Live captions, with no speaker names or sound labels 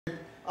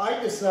I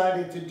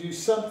decided to do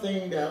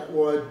something that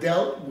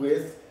dealt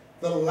with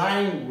the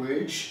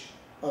language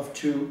of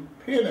two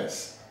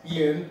pianists,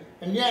 Yin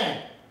and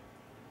Yang,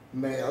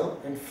 male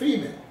and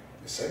female,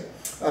 you see.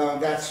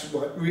 That's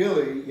what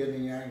really Yin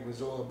and Yang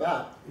was all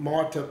about.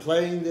 Marta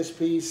playing this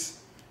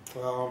piece,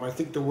 I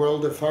think the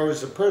world of her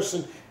as a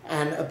person,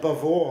 and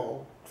above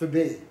all, for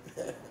me,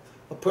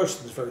 a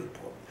person is very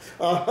important.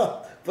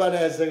 But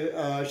as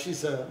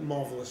she's a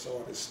marvelous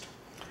artist.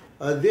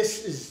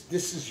 This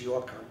is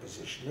your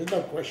composition. There's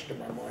no question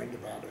in my mind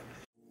about it.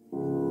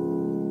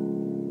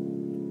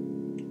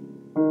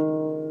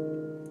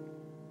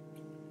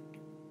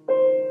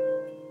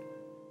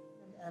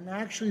 And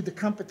actually, the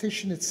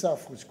competition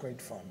itself was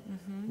great fun.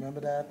 Mm-hmm.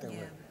 Remember that? There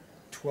were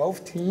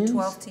 12 teams?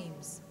 12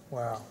 teams.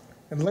 Wow.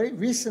 And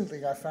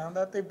recently, I found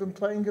out they've been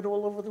playing it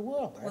all over the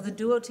world. Well, the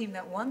duo team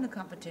that won the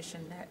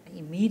competition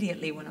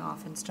immediately went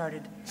off and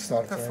started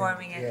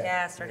performing it.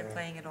 Yeah, started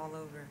playing it all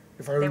over.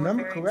 If I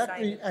remember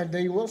correctly, and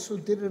they also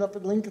did it up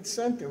at Lincoln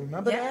Center.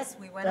 Remember that? Yes,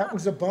 we went up. That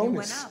was a bonus. We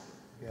went up.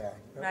 Yeah.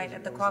 Right,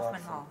 at the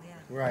Kaufman Hall, yeah.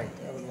 Right,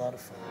 that was a lot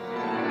of fun.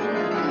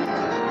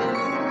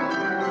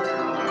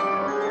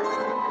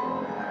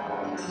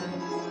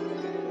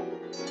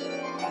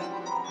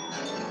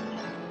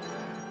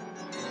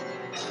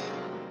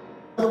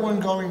 Another one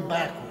going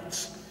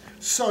backwards.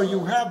 So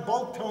you have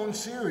both tone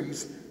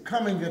series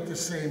coming at the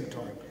same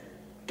time.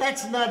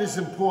 That's not as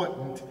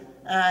important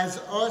as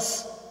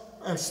us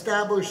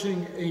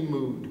establishing a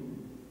mood.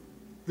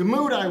 The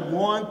mood I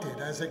wanted,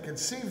 as I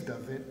conceived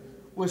of it,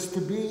 was to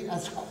be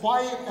as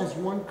quiet as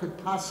one could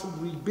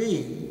possibly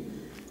be.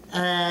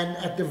 And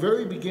at the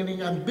very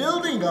beginning, I'm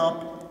building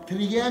up to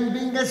the end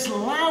being as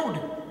loud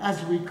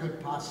as we could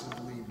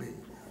possibly be.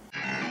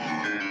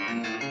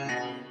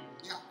 Yeah,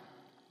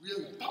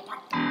 really.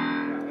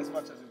 Yeah, as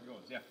much as it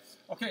goes, yeah.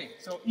 Okay,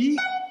 so E,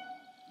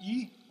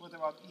 what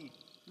about E?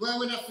 Well,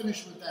 we're not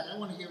finished with that. I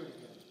want to hear it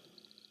again.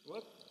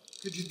 What?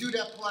 Could you do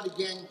that part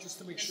again, just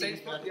to make sure Same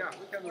we got spot? it? Yeah,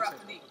 we can do same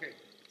spot. Okay,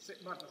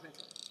 Martha, same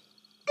spot.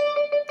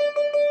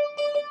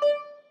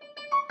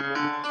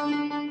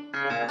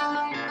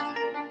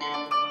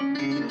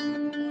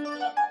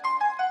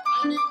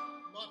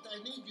 Martha, I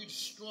need you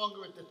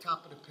stronger at the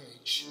top of the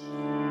page.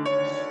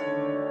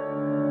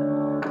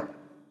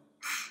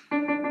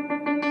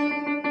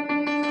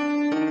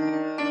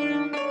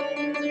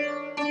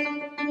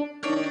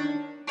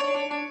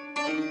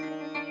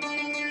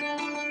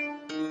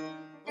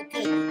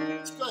 Okay,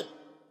 it's good.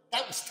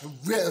 That was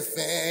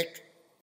terrific.